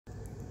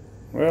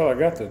Well, I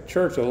got to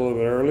church a little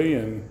bit early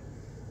and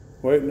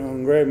waiting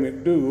on Greg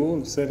McDougal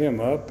and set him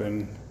up,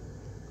 and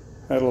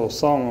had a little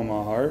song on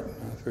my heart.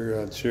 I figured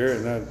I'd share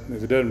it, and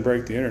if it doesn't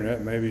break the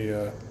internet, maybe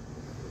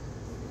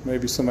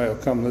somebody will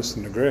come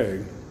listen to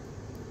Greg.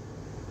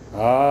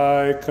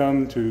 I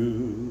come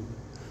to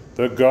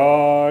the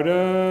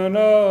garden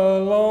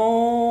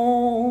alone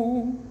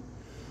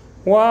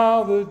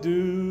while the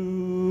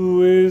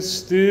dew is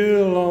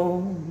still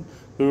on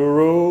the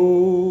roses,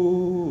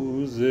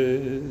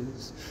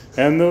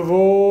 and the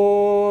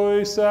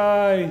voice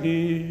I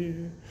hear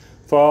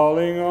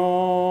falling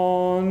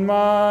on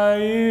my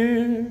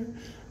ear,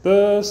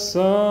 the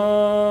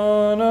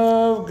Son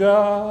of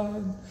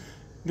God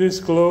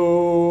discloses,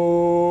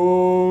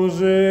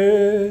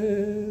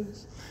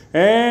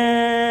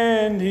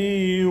 and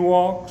he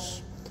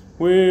walks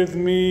with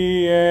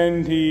me,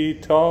 and he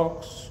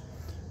talks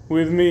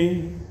with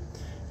me,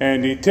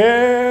 and he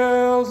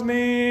tells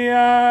me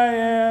I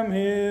am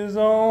his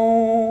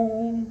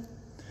own,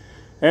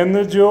 and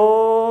the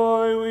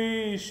joy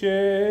we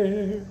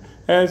share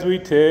as we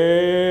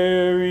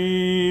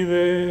tarry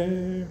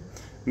there,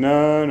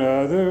 none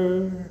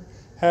other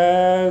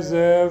has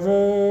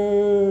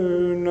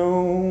ever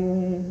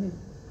known.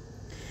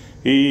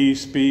 He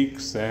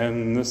speaks,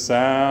 and the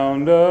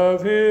sound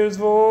of his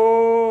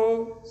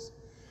voice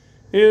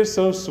is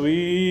so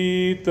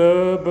sweet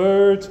the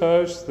birds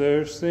hush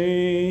their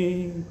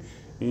singing,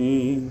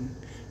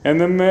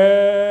 and the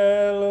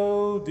melody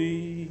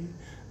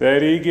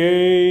that he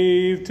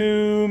gave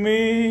to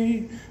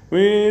me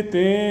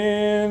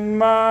within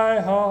my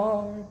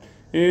heart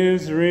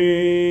is ringing.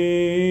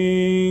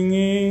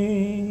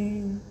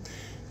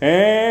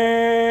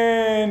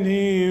 And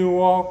he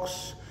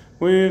walks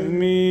with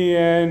me,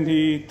 and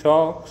he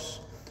talks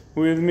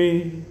with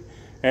me,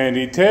 and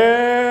he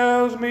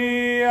tells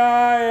me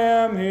I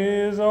am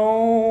his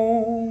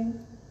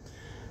own,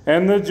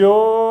 and the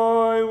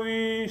joy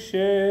we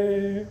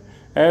share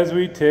as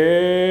we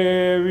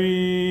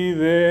tarry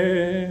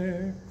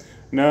there,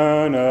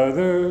 none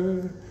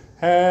other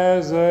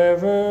has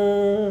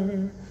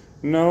ever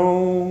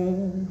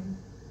known.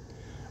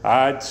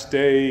 I'd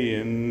stay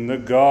in the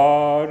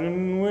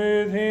garden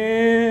with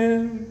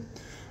him,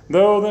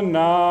 though the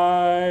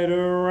night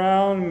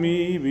around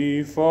me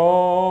be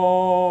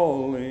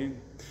falling,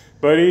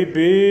 but he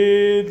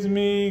bids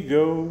me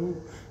go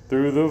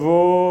through the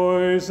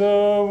voice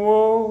of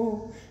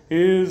woe.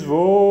 His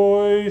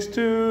voice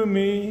to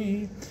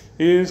me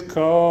is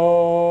calling,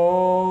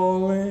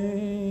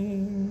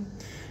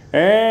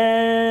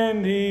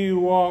 and he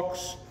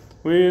walks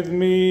with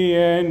me,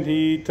 and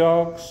he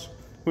talks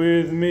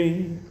with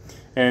me,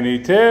 and he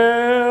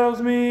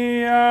tells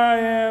me I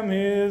am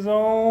his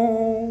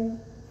own,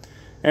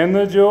 and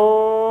the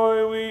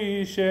joy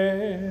we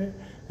share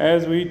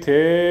as we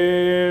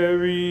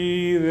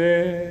tarry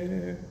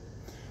there,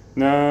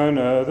 none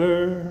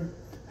other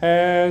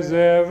has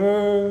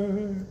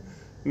ever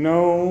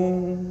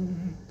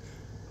known.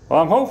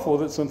 Well, I'm hopeful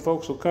that some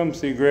folks will come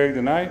see Greg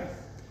tonight.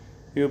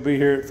 He'll be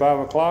here at 5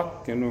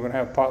 o'clock, and we're going to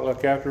have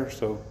potluck after,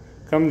 so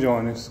come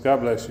join us.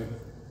 God bless you.